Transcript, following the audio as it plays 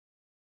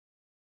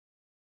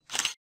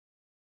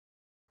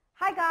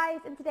Hi guys,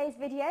 in today's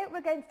video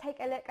we're going to take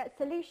a look at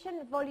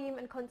solution, volume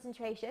and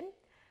concentration,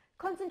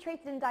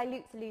 concentrated and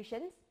dilute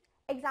solutions,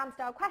 exam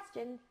style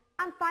questions,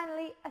 and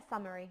finally a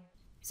summary.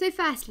 So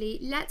firstly,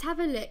 let's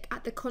have a look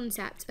at the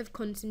concept of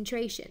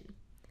concentration.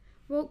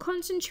 Well,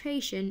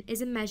 concentration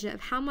is a measure of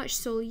how much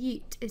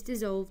solute is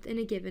dissolved in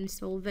a given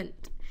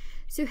solvent.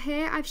 So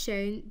here I've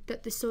shown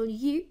that the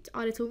solute,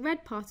 our little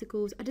red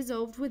particles, are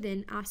dissolved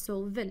within our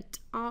solvent,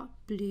 our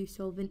blue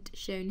solvent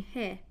shown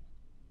here.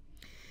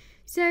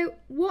 So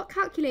what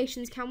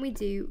calculations can we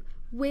do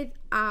with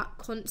our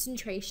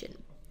concentration?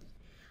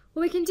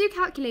 Well, we can do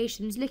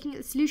calculations looking at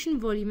the solution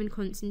volume and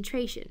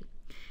concentration.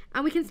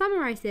 And we can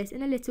summarise this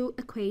in a little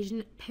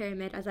equation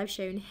pyramid as I've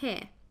shown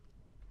here.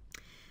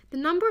 The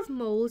number of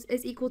moles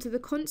is equal to the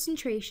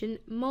concentration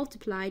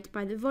multiplied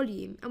by the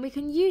volume, and we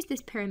can use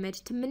this pyramid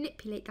to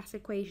manipulate that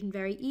equation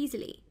very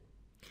easily.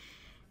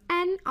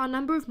 N, our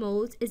number of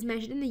moles, is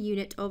measured in the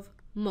unit of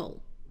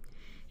mole.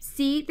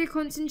 C, the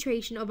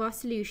concentration of our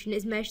solution,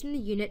 is measured in the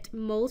unit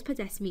moles per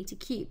decimetre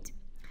cubed.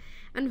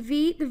 And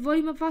V, the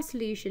volume of our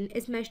solution,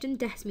 is measured in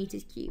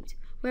decimetres cubed,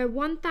 where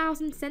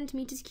 1000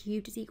 centimetres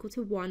cubed is equal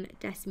to 1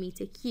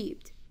 decimetre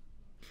cubed.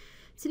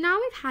 So now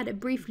we've had a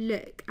brief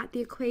look at the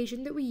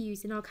equation that we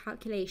use in our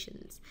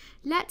calculations,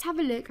 let's have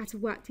a look at a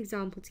worked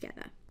example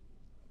together.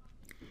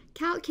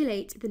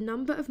 Calculate the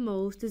number of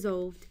moles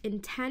dissolved in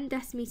 10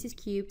 decimetres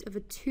cubed of a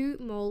 2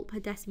 mole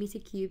per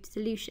decimetre cubed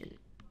solution.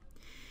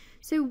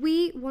 So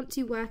we want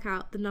to work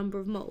out the number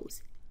of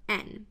moles,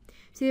 N.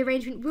 So the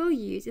arrangement we'll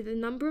use is that the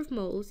number of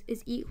moles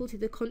is equal to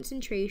the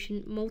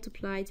concentration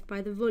multiplied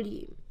by the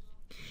volume.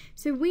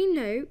 So we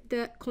know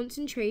that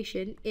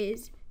concentration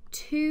is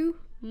 2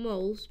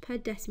 moles per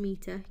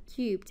decimetre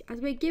cubed,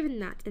 as we're given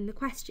that in the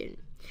question.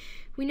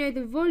 We know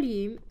the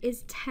volume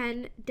is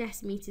 10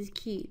 decimetres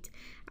cubed,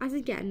 as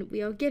again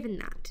we are given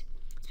that.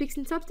 So we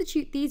can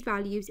substitute these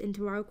values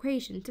into our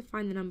equation to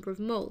find the number of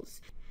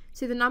moles.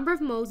 So the number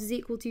of moles is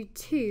equal to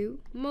 2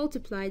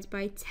 multiplied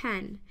by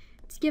 10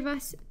 to give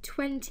us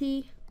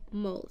 20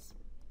 moles.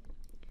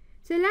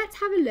 So let's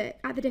have a look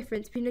at the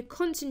difference between a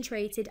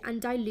concentrated and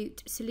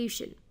dilute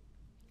solution.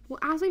 Well,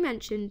 as we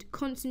mentioned,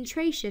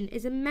 concentration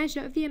is a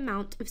measure of the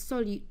amount of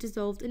solute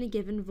dissolved in a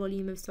given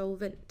volume of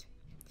solvent.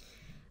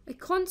 A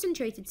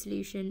concentrated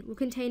solution will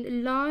contain a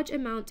large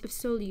amount of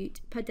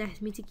solute per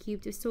decimetre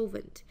cubed of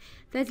solvent.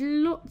 There's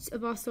lots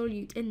of our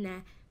solute in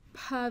there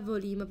per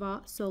volume of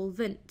our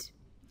solvent.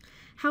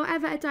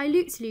 However, a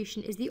dilute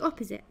solution is the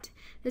opposite.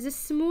 There's a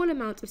small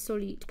amount of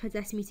solute per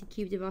decimetre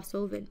cubed of our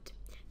solvent.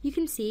 You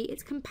can see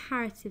it's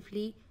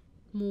comparatively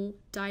more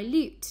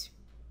dilute.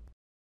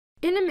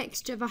 In a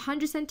mixture of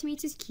 100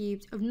 centimetres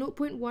cubed of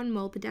 0.1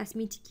 mole per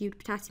decimetre cubed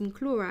potassium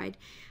chloride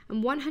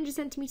and 100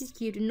 centimetres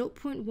cubed of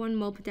 0.1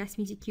 mole per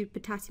decimetre cubed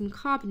potassium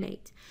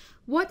carbonate,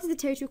 what is the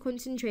total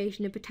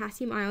concentration of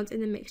potassium ions in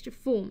the mixture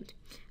formed?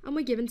 And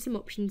we're given some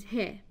options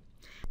here.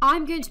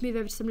 I'm going to move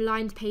over to some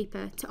lined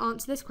paper to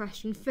answer this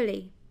question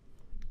fully.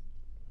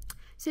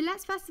 So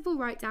let's first of all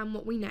write down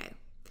what we know.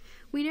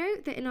 We know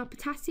that in our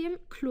potassium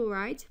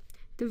chloride,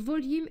 the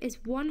volume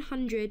is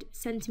 100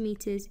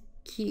 centimetres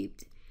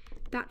cubed.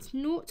 That's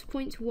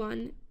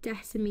 0.1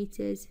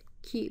 decimetres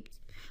cubed,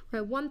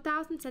 where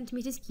 1000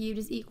 centimetres cubed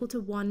is equal to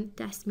 1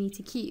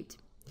 decimetre cubed.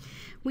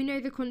 We know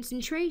the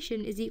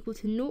concentration is equal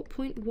to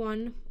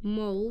 0.1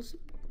 moles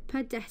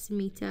per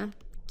decimetre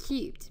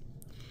cubed.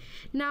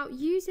 Now,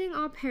 using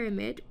our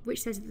pyramid,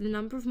 which says that the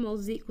number of moles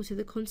is equal to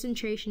the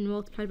concentration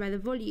multiplied by the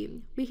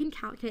volume, we can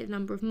calculate the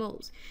number of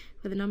moles,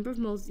 where the number of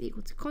moles is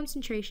equal to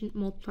concentration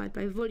multiplied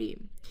by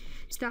volume.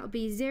 So that would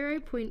be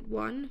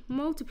 0.1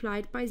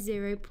 multiplied by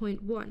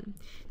 0.1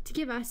 to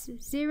give us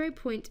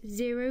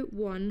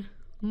 0.01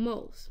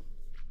 moles.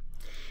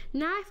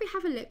 Now, if we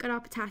have a look at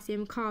our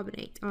potassium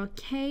carbonate, our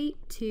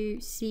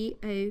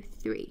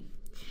K2CO3,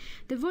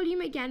 the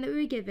volume again that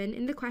we were given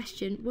in the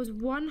question was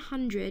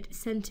 100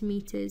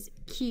 centimetres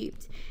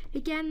cubed.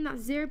 Again,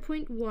 that's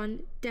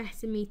 0.1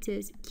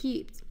 decimetres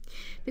cubed.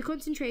 The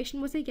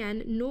concentration was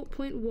again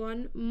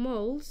 0.1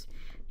 moles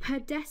per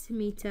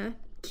decimetre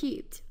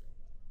cubed.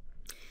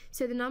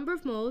 So the number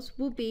of moles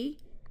will be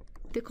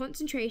the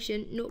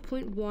concentration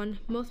 0.1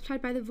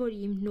 multiplied by the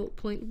volume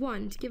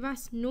 0.1 to give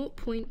us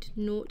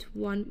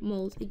 0.01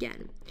 moles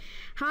again.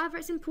 However,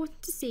 it's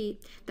important to see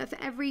that for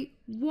every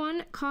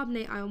 1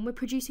 carbonate ion, we're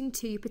producing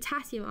 2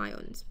 potassium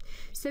ions.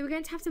 So we're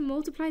going to have to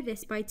multiply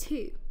this by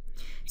 2.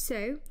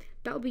 So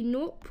that will be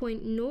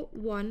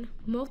 0.01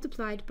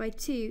 multiplied by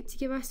 2 to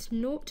give us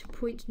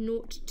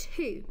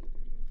 0.02.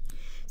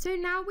 So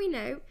now we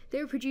know that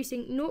we're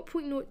producing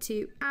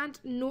 0.02 and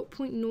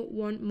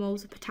 0.01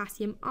 moles of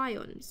potassium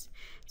ions.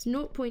 It's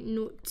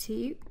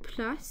 0.02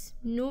 plus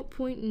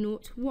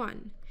 0.01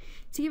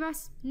 to give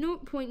us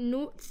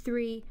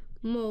 0.03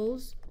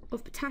 moles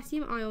of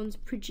potassium ions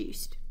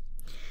produced.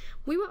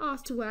 We were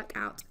asked to work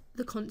out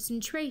the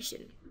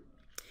concentration.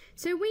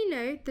 So we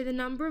know that the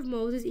number of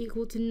moles is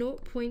equal to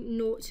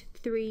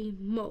 0.03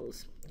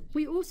 moles.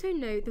 We also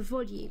know the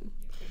volume.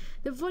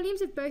 The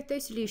volumes of both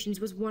those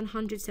solutions was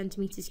 100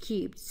 centimetres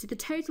cubed, so the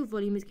total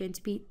volume is going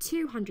to be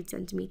 200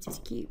 centimetres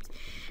cubed.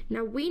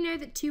 Now we know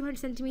that 200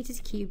 centimetres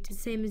cubed is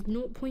the same as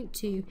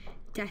 0.2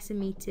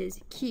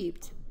 decimeters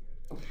cubed.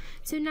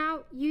 So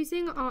now,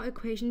 using our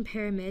equation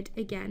pyramid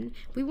again,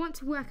 we want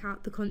to work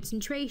out the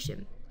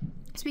concentration.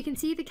 So we can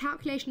see the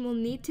calculation we'll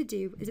need to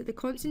do is that the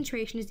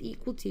concentration is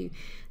equal to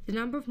the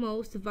number of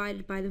moles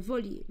divided by the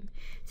volume.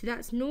 So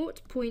that's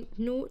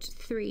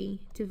 0.03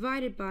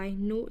 divided by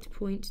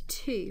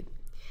 0.2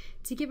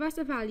 to give us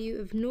a value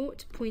of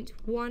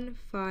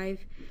 0.15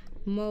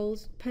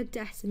 moles per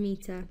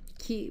decimeter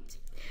cubed.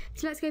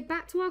 So let's go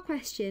back to our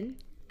question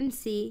and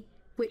see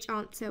which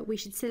answer we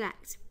should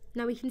select.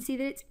 Now we can see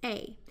that it's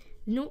A,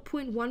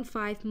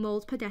 0.15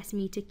 moles per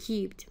decimeter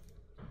cubed.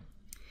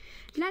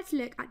 Let's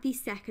look at the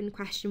second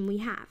question we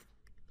have.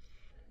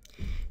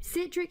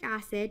 Citric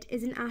acid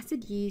is an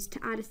acid used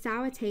to add a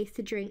sour taste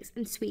to drinks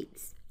and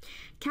sweets.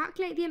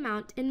 Calculate the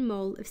amount in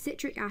mole of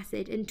citric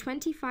acid in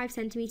 25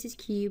 centimeters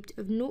cubed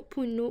of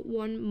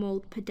 0.01 mole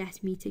per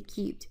decimeter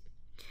cubed.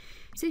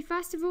 So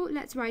first of all,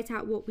 let's write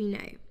out what we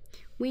know.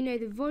 We know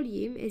the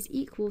volume is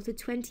equal to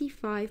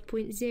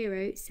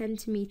 25.0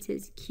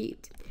 centimeters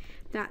cubed.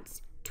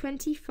 That's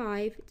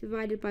 25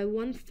 divided by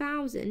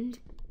 1000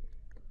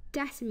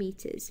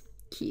 decimeters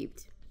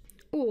cubed,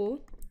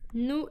 or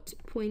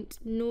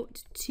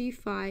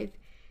 0.025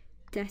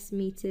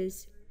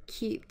 decimeters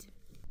cubed.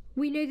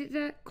 We know that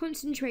the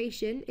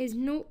concentration is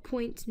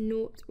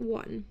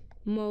 0.01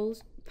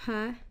 moles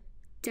per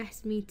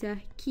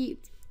decimeter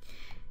cubed.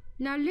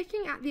 Now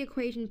looking at the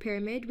equation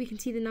pyramid, we can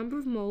see the number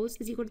of moles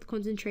is equal to the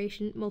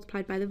concentration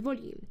multiplied by the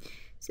volume.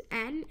 So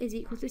N is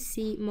equal to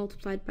C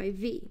multiplied by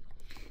V,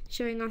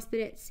 showing us that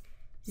it's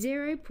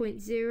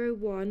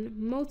 0.01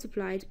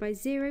 multiplied by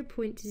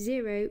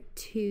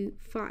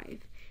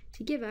 0.025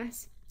 to give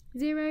us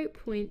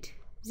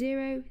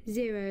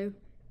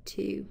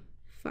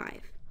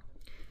 0.0025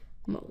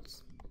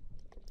 moles.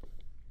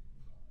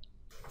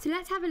 So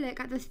let's have a look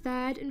at the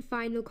third and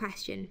final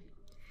question.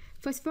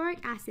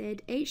 Phosphoric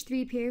acid,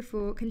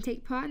 H3PO4, can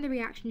take part in the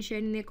reaction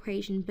shown in the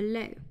equation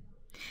below.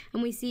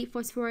 And we see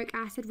phosphoric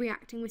acid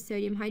reacting with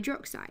sodium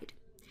hydroxide.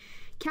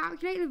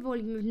 Calculate the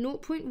volume of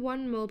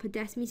 0.1 mole per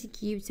decimeter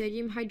cubed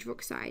sodium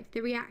hydroxide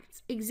that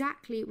reacts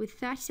exactly with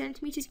 30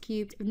 centimeters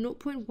cubed of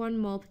 0.1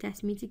 mole per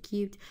decimeter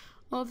cubed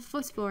of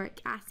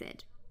phosphoric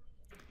acid.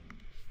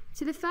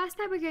 So the first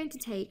step we're going to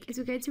take is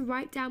we're going to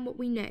write down what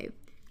we know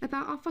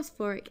about our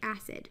phosphoric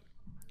acid.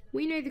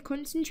 We know the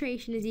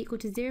concentration is equal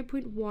to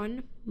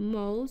 0.1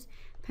 moles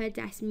per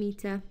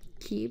decimeter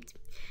cubed,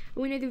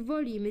 and we know the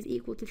volume is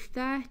equal to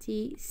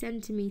 30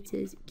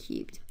 centimeters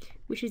cubed,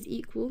 which is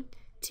equal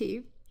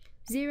to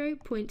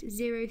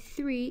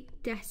 0.03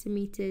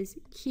 decimeters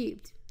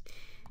cubed.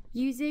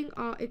 Using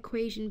our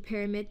equation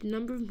pyramid, the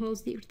number of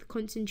moles is equal to the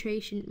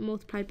concentration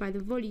multiplied by the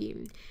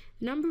volume.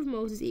 The number of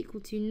moles is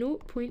equal to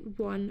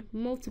 0.1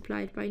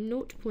 multiplied by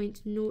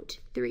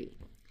 0.03,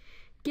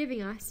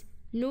 giving us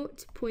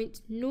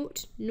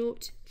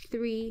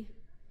 0.003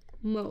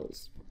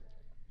 moles.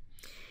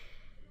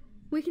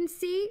 We can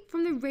see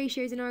from the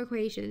ratios in our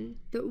equation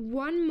that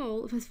 1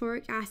 mole of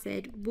phosphoric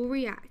acid will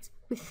react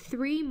with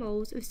 3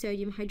 moles of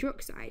sodium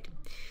hydroxide.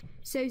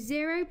 So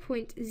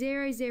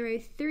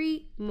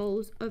 0.003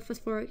 moles of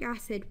phosphoric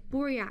acid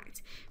will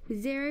react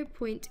with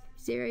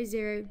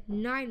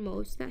 0.009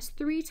 moles. That's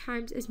 3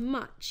 times as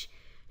much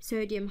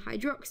sodium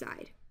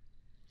hydroxide.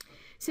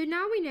 So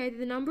now we know that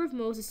the number of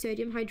moles of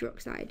sodium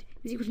hydroxide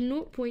is equal to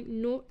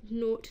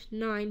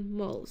 0.009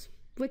 moles.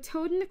 We're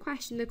told in the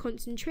question the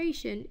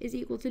concentration is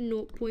equal to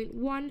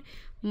 0.1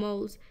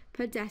 moles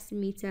per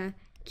decimeter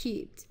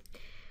cubed.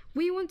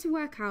 We want to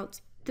work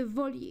out the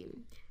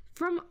volume.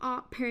 From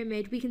our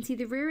pyramid, we can see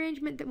the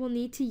rearrangement that we'll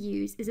need to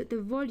use is that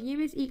the volume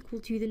is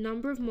equal to the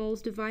number of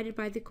moles divided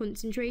by the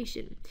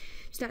concentration.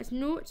 So that's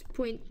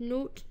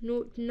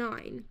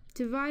 0.009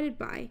 divided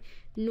by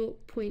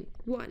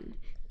 0.1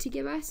 to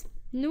give us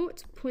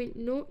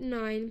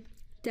 0.09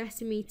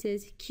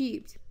 decimeters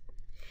cubed.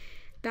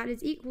 That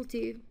is equal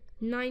to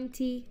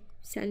 90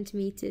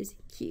 centimeters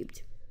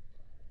cubed.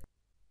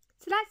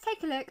 So let's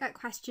take a look at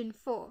question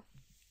 4.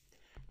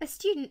 A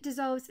student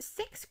dissolves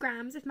 6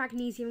 grams of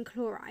magnesium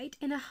chloride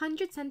in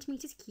 100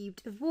 centimeters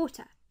cubed of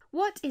water.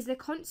 What is the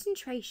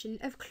concentration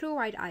of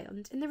chloride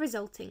ions in the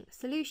resulting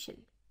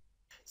solution?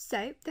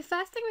 So the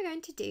first thing we're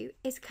going to do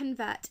is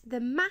convert the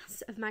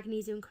mass of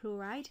magnesium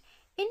chloride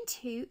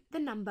into the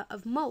number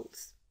of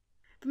moles.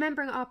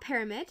 Remembering our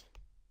pyramid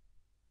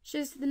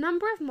shows that the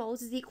number of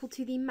moles is equal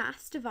to the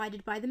mass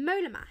divided by the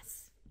molar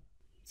mass.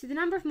 So the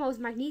number of moles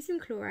of magnesium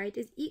chloride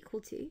is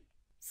equal to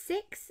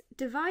 6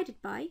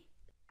 divided by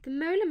the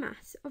molar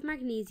mass of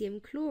magnesium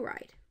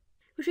chloride,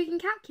 which we can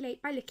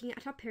calculate by looking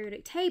at our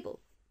periodic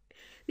table.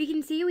 We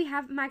can see we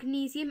have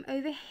magnesium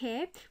over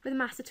here with a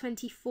mass of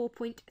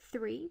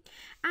 24.3,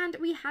 and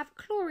we have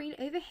chlorine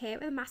over here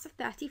with a mass of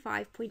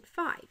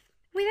 35.5.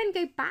 We then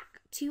go back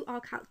to our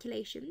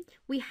calculation.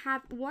 We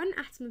have 1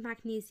 atom of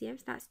magnesium,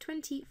 so that's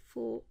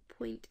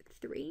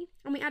 24.3,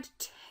 and we add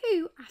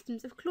 2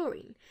 atoms of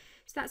chlorine.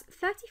 So that's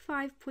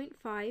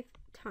 35.5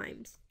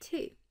 times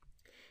 2,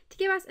 to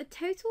give us a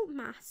total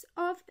mass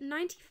of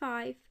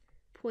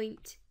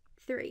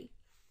 95.3.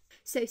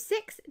 So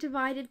 6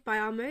 divided by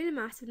our molar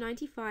mass of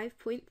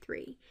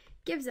 95.3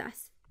 gives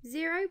us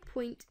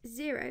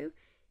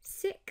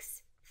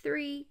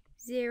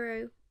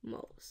 0.0630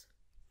 moles.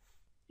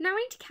 Now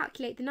we need to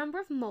calculate the number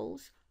of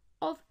moles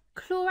of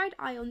chloride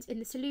ions in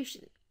the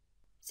solution.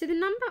 So the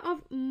number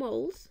of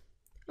moles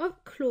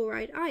of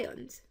chloride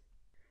ions.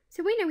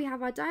 So we know we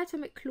have our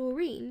diatomic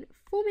chlorine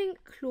forming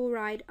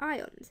chloride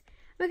ions.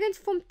 We're going to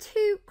form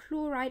 2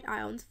 chloride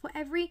ions for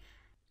every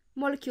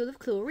molecule of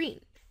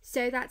chlorine.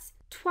 So that's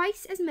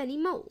twice as many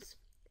moles,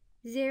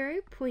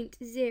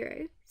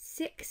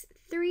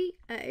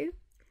 0.0630,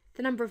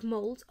 the number of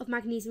moles of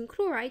magnesium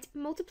chloride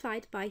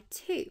multiplied by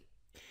 2,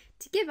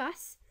 to give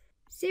us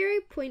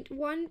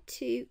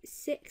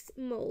 0.126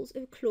 moles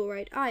of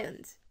chloride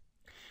ions.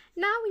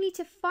 Now we need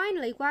to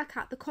finally work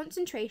out the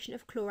concentration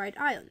of chloride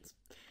ions.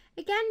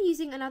 Again,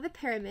 using another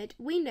pyramid,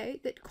 we know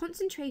that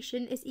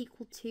concentration is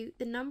equal to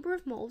the number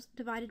of moles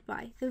divided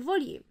by the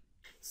volume.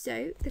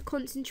 So the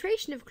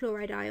concentration of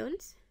chloride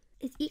ions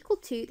is equal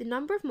to the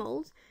number of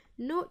moles,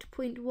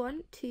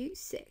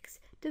 0.126,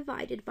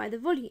 divided by the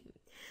volume.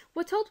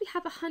 We're told we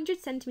have 100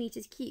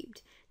 centimetres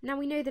cubed. Now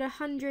we know that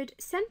 100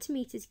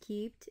 centimetres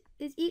cubed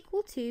is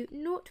equal to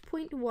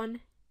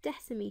 0.1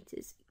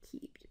 decimeters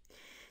cubed.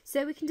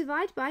 So we can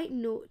divide by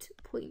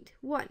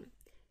 0.1,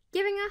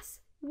 giving us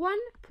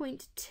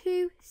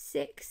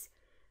 1.26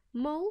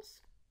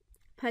 moles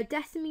per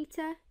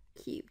decimeter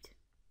cubed.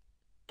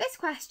 This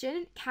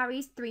question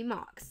carries 3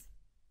 marks.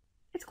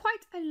 It's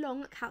quite a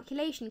long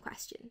calculation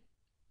question.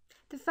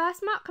 The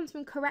first mark comes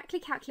from correctly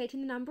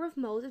calculating the number of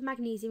moles of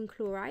magnesium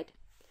chloride.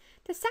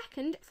 The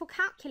second for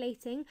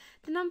calculating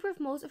the number of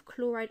moles of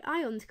chloride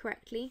ions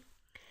correctly.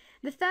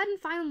 The third and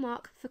final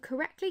mark for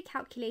correctly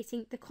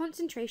calculating the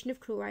concentration of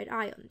chloride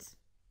ions.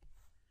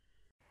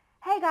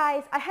 Hey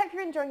guys, I hope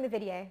you're enjoying the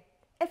video.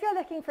 If you're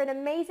looking for an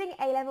amazing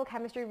A-level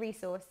chemistry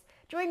resource,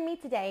 join me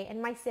today in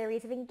my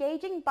series of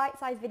engaging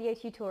bite-sized video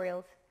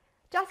tutorials.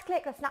 Just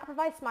click the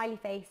SnapRevise smiley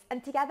face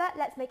and together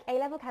let's make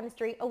A-level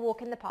chemistry a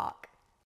walk in the park.